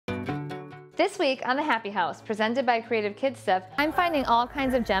This week on The Happy House, presented by Creative Kids Stuff, I'm finding all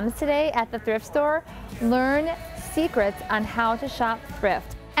kinds of gems today at the thrift store. Learn secrets on how to shop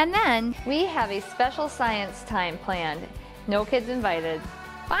thrift. And then we have a special science time planned. No kids invited.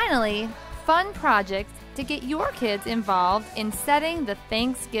 Finally, fun projects to get your kids involved in setting the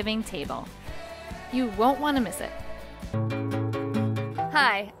Thanksgiving table. You won't want to miss it.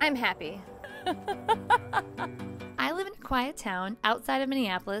 Hi, I'm Happy. I live in a quiet town outside of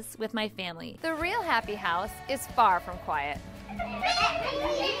Minneapolis with my family. The real Happy House is far from quiet.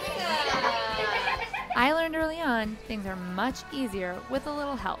 I learned early on things are much easier with a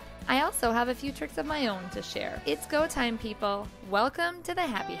little help. I also have a few tricks of my own to share. It's go time, people. Welcome to the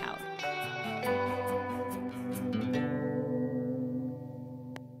Happy House.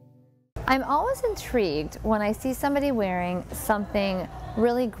 I'm always intrigued when I see somebody wearing something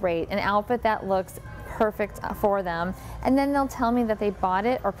really great, an outfit that looks perfect for them, and then they'll tell me that they bought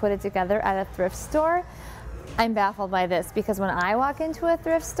it or put it together at a thrift store. I'm baffled by this because when I walk into a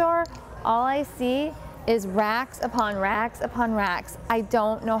thrift store, all I see is racks upon racks upon racks. I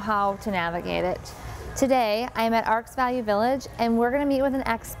don't know how to navigate it. Today, I'm at Arks Value Village, and we're going to meet with an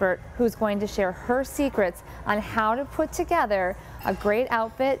expert who's going to share her secrets on how to put together a great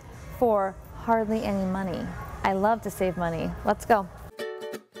outfit for hardly any money. I love to save money. Let's go.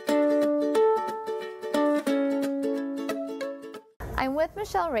 I'm with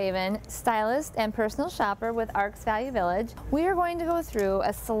Michelle Raven, stylist and personal shopper with Arks Value Village. We are going to go through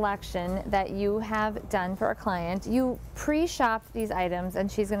a selection that you have done for a client. You pre-shopped these items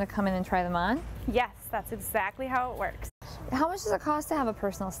and she's going to come in and try them on? Yes, that's exactly how it works. How much does it cost to have a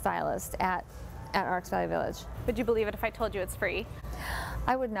personal stylist at Arks Value Village? Would you believe it if I told you it's free?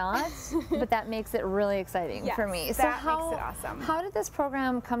 I would not, but that makes it really exciting for me. Yes, so that makes it awesome. How did this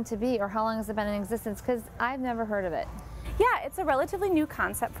program come to be, or how long has it been in existence? Because I've never heard of it. Yeah, it's a relatively new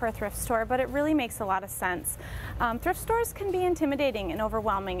concept for a thrift store, but it really makes a lot of sense. Thrift stores can be intimidating and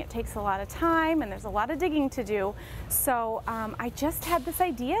overwhelming. It takes a lot of time and there's a lot of digging to do. So I just had this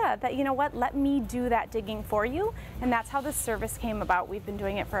idea that, you know what, let me do that digging for you. And that's how this service came about. We've been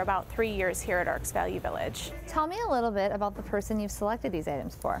doing it for about 3 years here at Arks Value Village. Tell me a little bit about the person you've selected these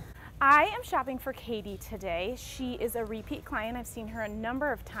items for. I am shopping for Katie today. She is a repeat client. I've seen her a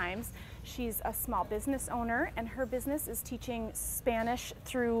number of times. She's a small business owner, and her business is teaching Spanish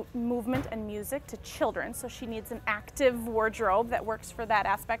through movement and music to children. So she needs an active wardrobe that works for that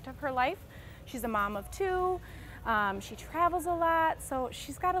aspect of her life. She's a mom of 2. She travels a lot, so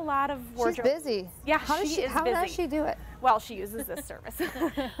she's got a lot of wardrobe. She's busy. Yeah, how does she do it? Well, she uses this service.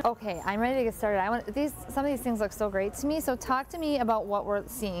 Okay, I'm ready to get started. Some of these things look so great to me, so talk to me about what we're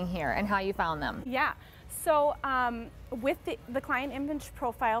seeing here and how you found them. Yeah, so with the client image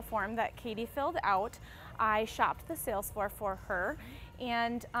profile form that Katie filled out, I shopped the sales floor for her,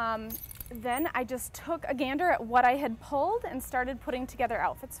 and then I just took a gander at what I had pulled and started putting together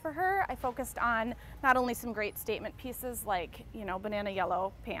outfits for her. I focused on not only some great statement pieces like, you know, banana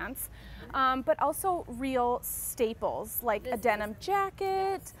yellow pants, but also real staples like a denim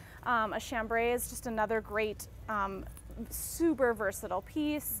jacket, a chambray is just another great, super versatile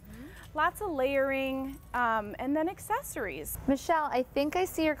piece. Lots of layering, and then accessories. Michelle, I think I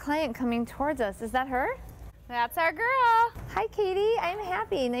see your client coming towards us. Is that her? That's our girl. Hi, Katie. I'm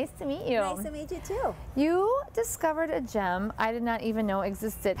Happy. Nice to meet you. Nice to meet you too. You discovered a gem I did not even know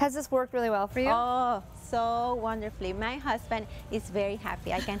existed. Has this worked really well for you? Oh, so wonderfully. My husband is very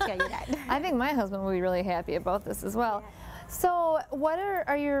happy, I can tell you that. I think my husband will be really happy about this as well. Yeah. So what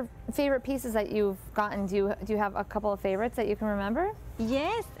are your favorite pieces that you've gotten? Do you have a couple of favorites that you can remember?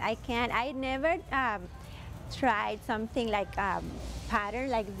 Yes, I can. I never tried something like pattern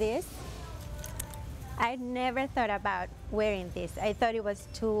like this. I never thought about wearing this. I thought it was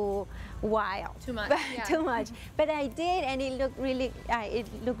too wild. Too much. Yeah. Too much. But I did, and it looked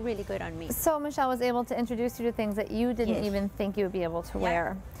really good on me. So Michelle was able to introduce you to things that you didn't even think you would be able to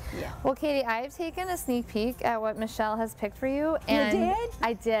wear. Yeah. Well, Katie, I've taken a sneak peek at what Michelle has picked for you. And you did?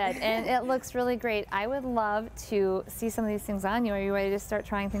 I did, and it looks really great. I would love to see some of these things on you. Are you ready to start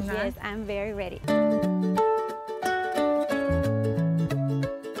trying things on? Yes, I'm very ready.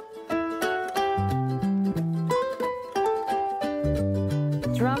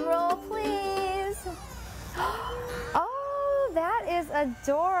 Drum roll, please. Oh, that is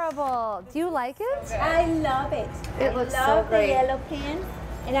adorable. Do you like it? I love it. It looks so I love the great. yellow pants,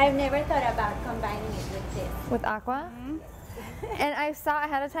 and I've never thought about combining it with this. With aqua? And I saw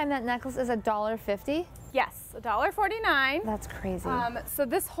ahead of time that necklace is $1.50. Yes, $1.49. That's crazy. So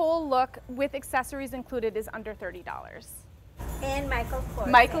this whole look with accessories included is under $30. And Michael Kors.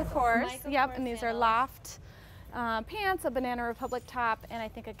 Michael Kors, yep, and these are loft pants, a Banana Republic top, and I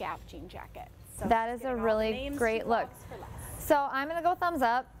think a Gap jean jacket. So that is a really great look. So I'm gonna go thumbs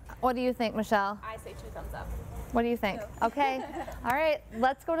up. What do you think, Michelle? I say 2 thumbs up. What do you think? Okay. All right,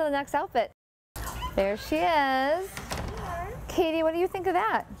 let's go to the next outfit. There she is. Katie, what do you think of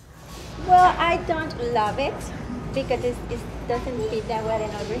that? Well, I don't love it because it doesn't fit that well,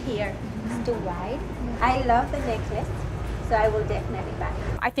 and over here it's too wide. I love the necklace, so I will definitely buy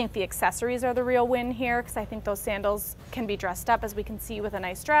it. I think the accessories are the real win here, because I think those sandals can be dressed up, as we can see, with a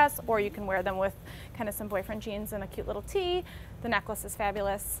nice dress, or you can wear them with kind of some boyfriend jeans and a cute little tee. The necklace is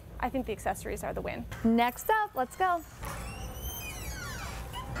fabulous. I think the accessories are the win. Next up, let's go.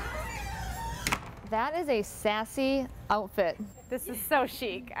 That is a sassy outfit. This is so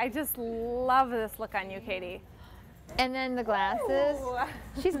chic. I just love this look on you, Katie. And then the glasses. Ooh.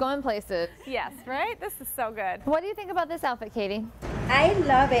 She's going places. Yes, right? This is so good. What do you think about this outfit, Katie? I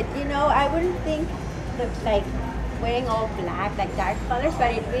love it. You know, I wouldn't think looks like wearing all black, like dark colors,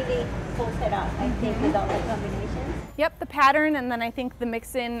 but it really pulls it off, I think, with all the combinations. Yep, the pattern, and then I think the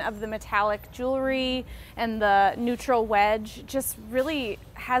mix-in of the metallic jewelry and the neutral wedge just really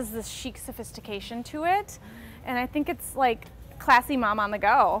has this chic sophistication to it. And I think it's like classy mom on the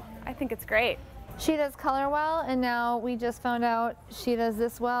go. I think it's great. She does color well, and now we just found out she does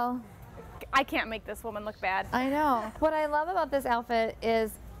this well. I can't make this woman look bad. I know. What I love about this outfit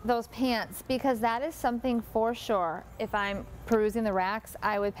is those pants, because that is something for sure, if I'm perusing the racks,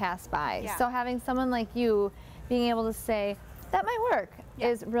 I would pass by. Yeah. So having someone like you being able to say, that might work,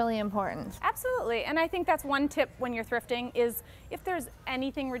 is really important. Absolutely, and I think that's one tip when you're thrifting is if there's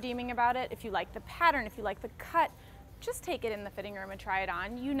anything redeeming about it, if you like the pattern, if you like the cut, just take it in the fitting room and try it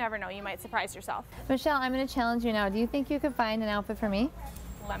on. You never know, you might surprise yourself. Michelle, I'm going to challenge you now. Do you think you could find an outfit for me?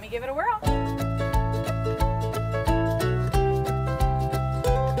 Let me give it a whirl.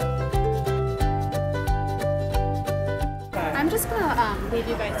 I'm just gonna leave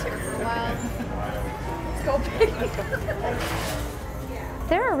you guys here for a while. Let's go big.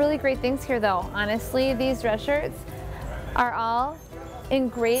 There are really great things here though. Honestly, these dress shirts are all in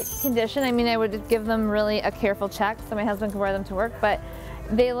great condition. I mean, I would give them really a careful check so my husband can wear them to work, but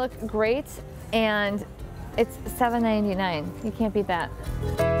they look great, and it's $7.99. You can't beat that.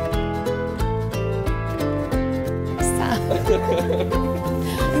 Stop.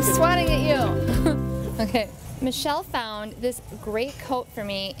 I'm swatting at you. Okay. Michelle found this great coat for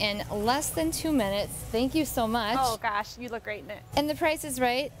me in less than 2 minutes. Thank you so much. Oh gosh, you look great in it. And the price is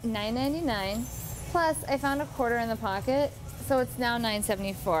right, $9.99. Plus, I found a quarter in the pocket, so it's now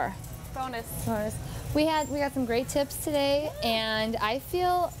 $9.74. Bonus. Bonus. We got some great tips today, and I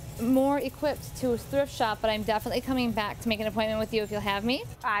feel more equipped to thrift shop, but I'm definitely coming back to make an appointment with you if you'll have me.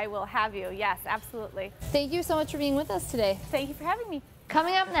 I will have you, yes, absolutely. Thank you so much for being with us today. Thank you for having me.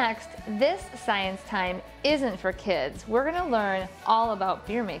 Coming up next, this science time isn't for kids. We're going to learn all about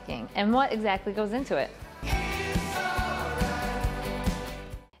beer making and what exactly goes into it.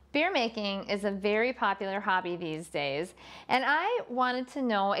 Beer making is a very popular hobby these days, and I wanted to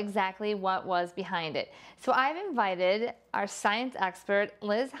know exactly what was behind it. So I've invited our science expert,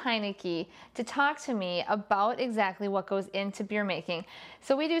 Liz Heineke, to talk to me about exactly what goes into beer making.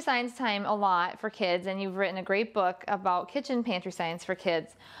 So we do science time a lot for kids, and you've written a great book about kitchen pantry science for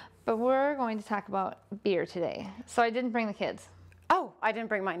kids, but we're going to talk about beer today. So I didn't bring the kids. Oh, I didn't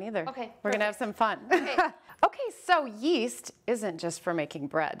bring mine either. Okay, we're gonna have some fun. Okay. Okay, so yeast isn't just for making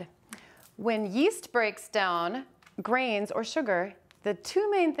bread. When yeast breaks down grains or sugar, the two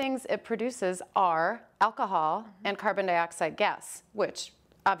main things it produces are alcohol and carbon dioxide gas, which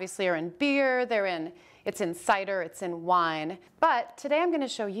obviously are in beer, it's in cider, it's in wine. But today I'm going to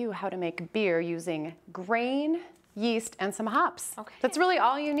show you how to make beer using grain, yeast, and some hops. Okay. That's really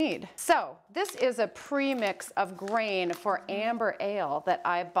all you need. So this is a pre-mix of grain for amber ale that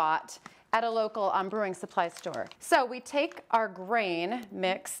I bought at a local brewing supply store. So we take our grain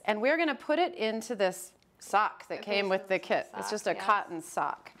mix and we're gonna put it into this sock that came with the kit. It's just a cotton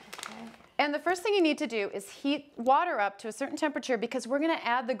sock. Okay. And the first thing you need to do is heat water up to a certain temperature, because we're gonna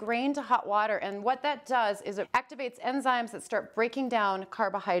add the grain to hot water, and what that does is it activates enzymes that start breaking down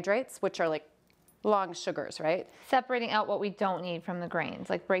carbohydrates, which are like long sugars, right? Separating out what we don't need from the grains,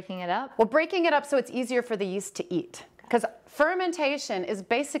 like breaking it up? Well, breaking it up so it's easier for the yeast to eat. Because fermentation is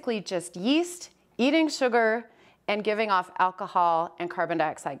basically just yeast eating sugar and giving off alcohol and carbon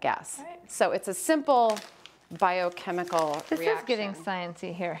dioxide gas. Right. So it's a simple biochemical reaction. This is getting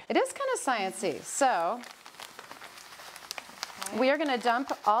sciencey here. It is kind of sciencey. So we are going to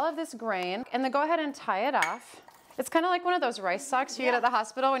dump all of this grain and then go ahead and tie it off. It's kind of like one of those rice socks you get at the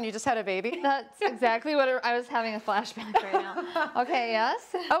hospital when you just had a baby. That's exactly what I was having a flashback right now. Okay,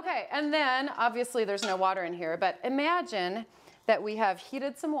 yes. Okay, and then obviously there's no water in here, but imagine that we have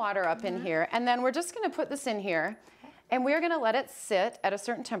heated some water up in here, and then we're just going to put this in here, and we're going to let it sit at a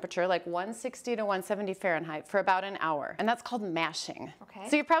certain temperature, like 160 to 170 Fahrenheit, for about an hour, and that's called mashing. Okay.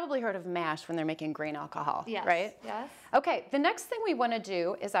 So you've probably heard of mash when they're making grain alcohol, Yes. right? Yes. Okay, the next thing we want to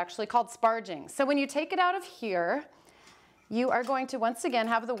do is actually called sparging. So when you take it out of here, you are going to once again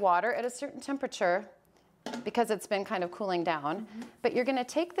have the water at a certain temperature because it's been kind of cooling down. But you're going to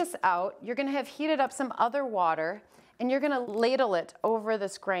take this out, you're going to have heated up some other water, and you're going to ladle it over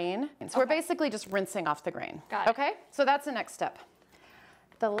this grain. So we're basically just rinsing off the grain. Got it. Okay, so that's the next step.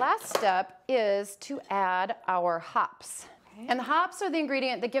 The last step is to add our hops. Okay. And the hops are the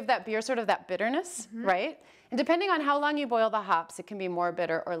ingredient that give that beer sort of that bitterness, right? And depending on how long you boil the hops, it can be more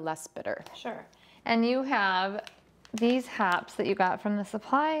bitter or less bitter. Sure. And you have these hops that you got from the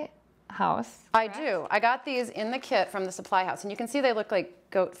supply house. I do. I got these in the kit from the supply house, and you can see they look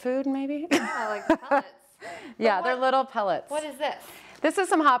like goat food, maybe. Yeah, like pellets. Yeah, they're little pellets. What is this? This is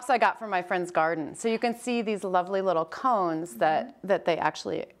some hops I got from my friend's garden. So you can see these lovely little cones that they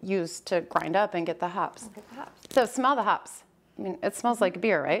actually use to grind up and get the hops. Look at the hops. So smell the hops. I mean, it smells like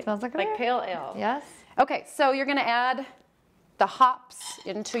beer, right? Smells like a like beer. pale ale. Yes. Okay, so you're gonna add the hops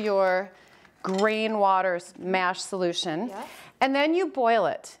into your grain water mash solution. Yes. And then you boil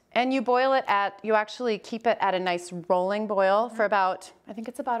it. And you boil it you actually keep it at a nice rolling boil for about, I think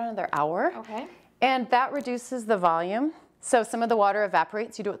it's about another hour. Okay. And that reduces the volume. So some of the water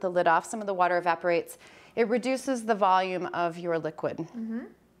evaporates. You do it with the lid off. Some of the water evaporates. It reduces the volume of your liquid.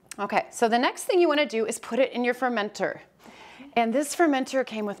 Okay, so the next thing you want to do is put it in your fermenter. And this fermenter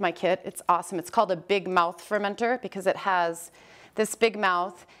came with my kit. It's awesome. It's called a big mouth fermenter because it has this big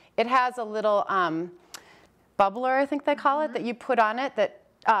mouth. It has a little bubbler, I think they call it, that you put on it that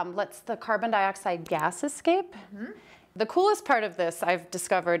lets the carbon dioxide gas escape. The coolest part of this, I've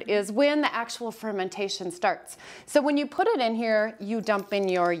discovered, is when the actual fermentation starts. So when you put it in here, you dump in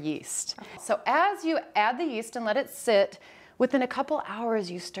your yeast. So as you add the yeast and let it sit, within a couple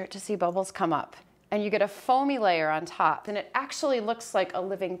hours, you start to see bubbles come up. And you get a foamy layer on top. And it actually looks like a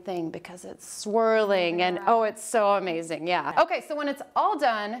living thing because it's swirling and oh, it's so amazing, yeah. Okay, so when it's all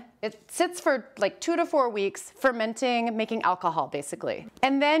done, it sits for like 2 to 4 weeks, fermenting, making alcohol basically.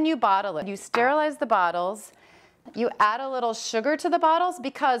 And then you bottle it. You sterilize the bottles. You add a little sugar to the bottles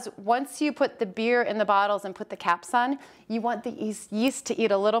because once you put the beer in the bottles and put the caps on, you want the yeast to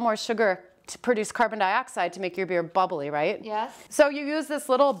eat a little more sugar to produce carbon dioxide to make your beer bubbly, right? Yes. So you use this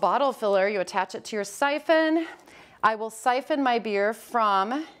little bottle filler, you attach it to your siphon. I will siphon my beer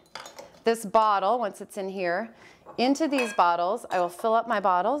from this bottle, once it's in here, into these bottles. I will fill up my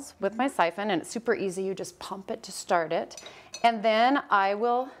bottles with my siphon, and it's super easy. You just pump it to start it. And then I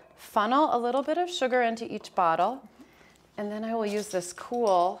will funnel a little bit of sugar into each bottle. And then I will use this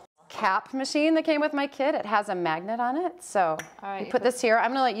cool cap machine that came with my kit. It has a magnet on it. So you put this here.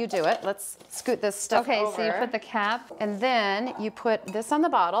 I'm going to let you do it. Let's scoot this stuff over. Okay, so you put the cap. And then you put this on the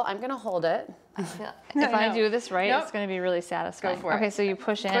bottle. I'm going to hold it. If I do this right, it's going to be really satisfying. Go for it. Okay, so you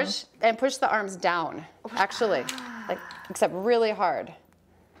push in. Push the arms down, actually, except really hard.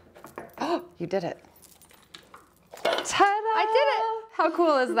 Oh, you did it. Ta-da! I did it. How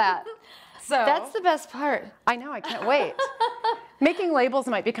cool is that? So That's the best part. I know, I can't wait. Making labels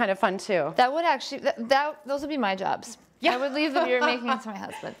might be kind of fun too. That would actually, those would be my jobs. Yeah. I would leave the beer making it to my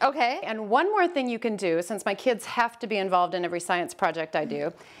husband. Okay. And one more thing you can do, since my kids have to be involved in every science project I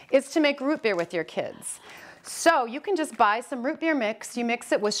do, is to make root beer with your kids. So you can just buy some root beer mix, you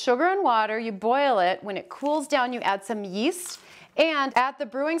mix it with sugar and water, you boil it. When it cools down, you add some yeast. And at the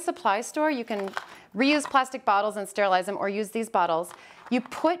brewing supply store, you can reuse plastic bottles and sterilize them or use these bottles. You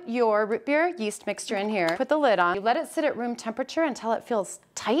put your root beer yeast mixture in here, put the lid on, you let it sit at room temperature until it feels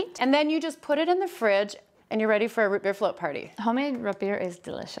tight, and then you just put it in the fridge and you're ready for a root beer float party. Homemade root beer is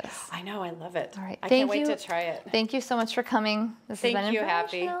delicious. I know, I love it. All right, I can't wait to try it. Thank you so much for coming. This has been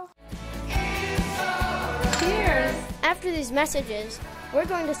informational. Cheers. After these messages, we're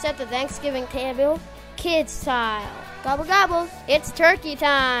going to set the Thanksgiving table kids style. Gobble gobble, it's turkey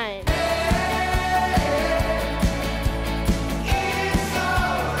time.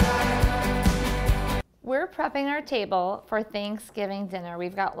 We're prepping our table for Thanksgiving dinner.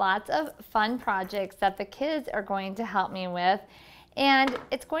 We've got lots of fun projects that the kids are going to help me with, and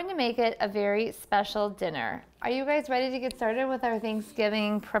it's going to make it a very special dinner. Are you guys ready to get started with our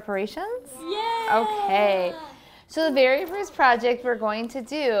Thanksgiving preparations? Yeah! Okay. So the very first project we're going to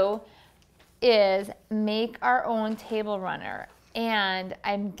do is make our own table runner. And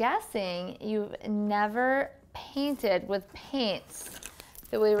I'm guessing you've never painted with paints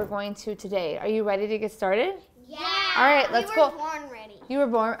that we were going to today. Are you ready to get started? Yeah. All right, let's go. We were born ready. You were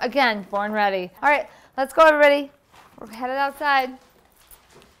born ready. All right, let's go, everybody. We're headed outside.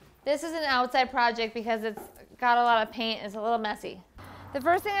 This is an outside project because it's got a lot of paint and it's a little messy. The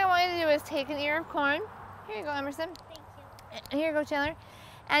first thing I want you to do is take an ear of corn. Here you go, Emerson. Thank you. And here you go, Chandler.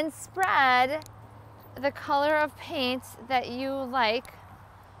 And spread the color of paint that you like,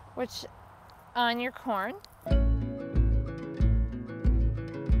 which on your corn.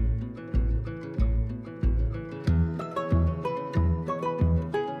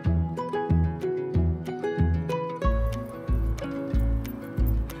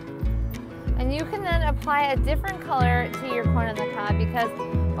 And you can then apply a different color to your corn on the cob, because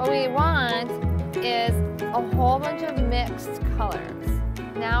what we want is a whole bunch of mixed colors.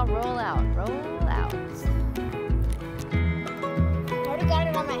 Now roll out, roll out. I already got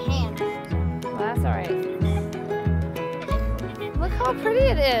it on my hand. Well, that's all right. Look how pretty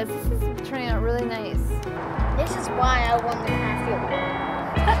it is. This is turning out really nice. This is why I won the crafty award.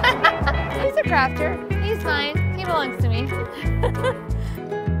 He's a crafter. He's mine. He belongs to me.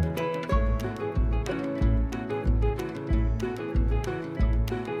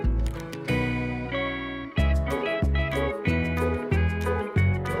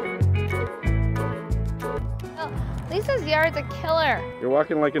 Lisa's yard's a killer. You're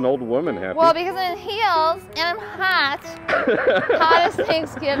walking like an old woman, Happy. Well, because I'm in heels and I'm hot. Hottest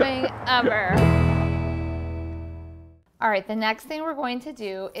Thanksgiving ever. All right, the next thing we're going to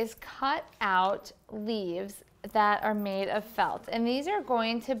do is cut out leaves that are made of felt. And these are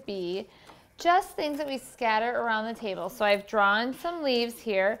going to be just things that we scatter around the table. So I've drawn some leaves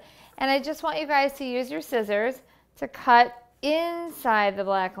here, and I just want you guys to use your scissors to cut inside the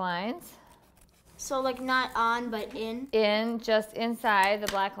black lines. So like not on, but in? In, just inside the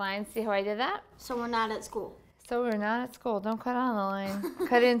black lines. See how I did that? So we're not at school. So we're not at school. Don't cut on the line.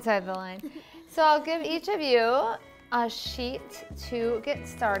 Cut inside the line. So I'll give each of you a sheet to get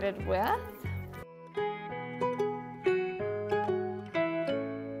started with.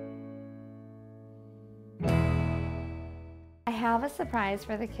 I have a surprise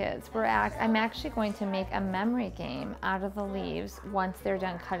for the kids. I'm actually going to make a memory game out of the leaves once they're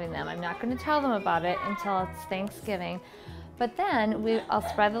done cutting them. I'm not going to tell them about it until it's Thanksgiving. But then I'll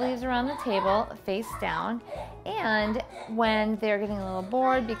spread the leaves around the table face down, and when they're getting a little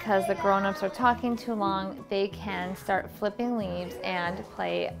bored because the grown-ups are talking too long, they can start flipping leaves and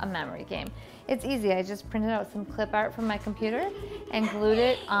play a memory game. It's easy. I just printed out some clip art from my computer and glued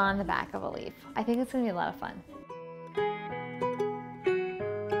it on the back of a leaf. I think it's going to be a lot of fun.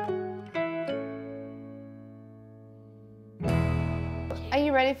 Are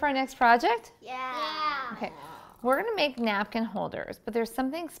you ready for our next project? Yeah. Okay. We're going to make napkin holders, but there's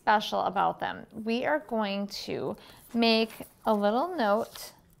something special about them. We are going to make a little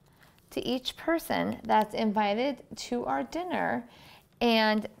note to each person that's invited to our dinner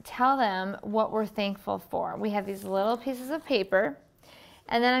and tell them what we're thankful for. We have these little pieces of paper,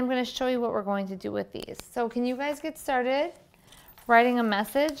 and then I'm going to show you what we're going to do with these. So can you guys get started writing a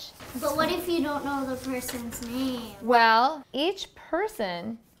message? But what if you don't know the person's name? Well, each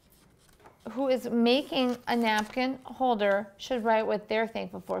person who is making a napkin holder should write what they're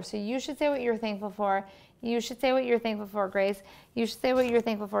thankful for. So you should say what you're thankful for. You should say what you're thankful for, Grace. You should say what you're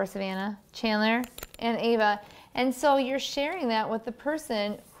thankful for, Savannah, Chandler, and Ava. And so you're sharing that with the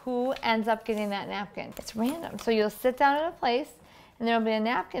person who ends up getting that napkin. It's random. So you'll sit down at a place, and there'll be a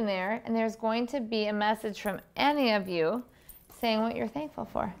napkin there, and there's going to be a message from any of you saying what you're thankful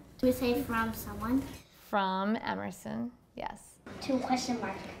for. Do we say from someone? From Emerson, yes. 2 question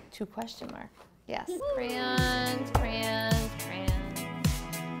mark. 2 question mark, yes. Crayons, crayons, crayons.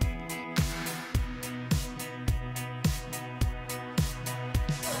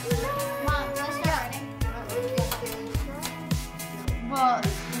 Mom, let's start writing. Well,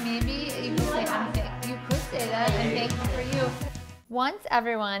 maybe you could say you could say that. I'm thankful for you. Once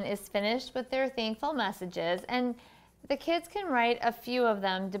everyone is finished with their thankful messages, and the kids can write a few of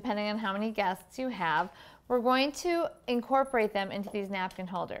them depending on how many guests you have, we're going to incorporate them into these napkin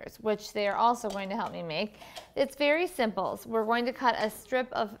holders, which they are also going to help me make. It's very simple. So we're going to cut a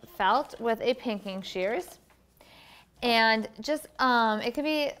strip of felt with a pinking shears. And just, it could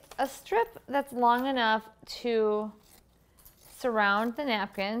be a strip that's long enough to surround the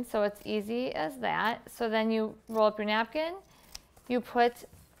napkin, so it's easy as that. So then you roll up your napkin, you put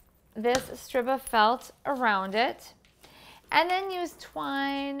this strip of felt around it, and then use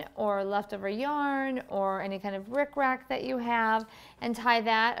twine or leftover yarn or any kind of rickrack that you have and tie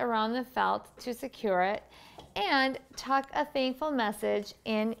that around the felt to secure it. And tuck a thankful message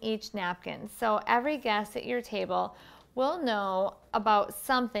in each napkin. So every guest at your table will know about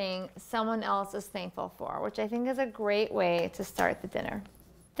something someone else is thankful for, which I think is a great way to start the dinner.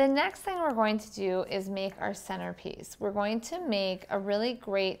 The next thing we're going to do is make our centerpiece. We're going to make a really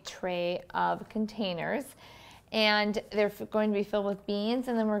great tray of containers, and they're going to be filled with beans,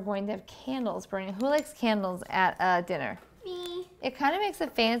 and then we're going to have candles burning. Who likes candles at a dinner? Me. It kind of makes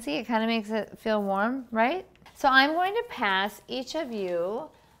it fancy, it kind of makes it feel warm, right? So I'm going to pass each of you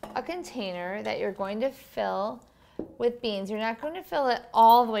a container that you're going to fill with beans. You're not going to fill it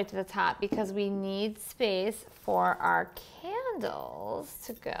all the way to the top because we need space for our candles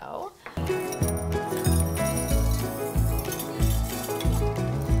to go.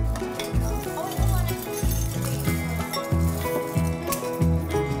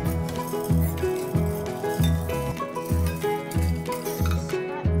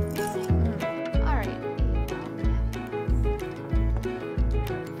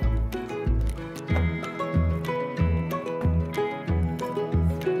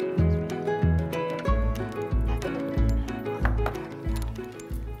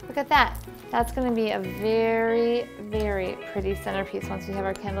 Look at that. That's going to be a very, very pretty centerpiece once we have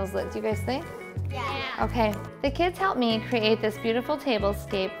our candles lit. Do you guys think? Yeah. Okay. The kids helped me create this beautiful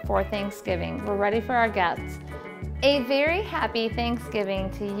tablescape for Thanksgiving. We're ready for our guests. A very happy Thanksgiving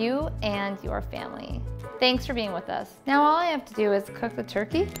to you and your family. Thanks for being with us. Now all I have to do is cook the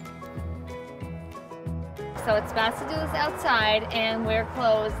turkey. So it's best to do this outside and wear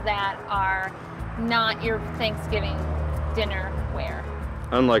clothes that are not your Thanksgiving dinner wear.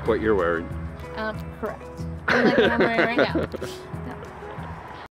 Unlike what you're wearing. Correct. Like what I'm wearing right now.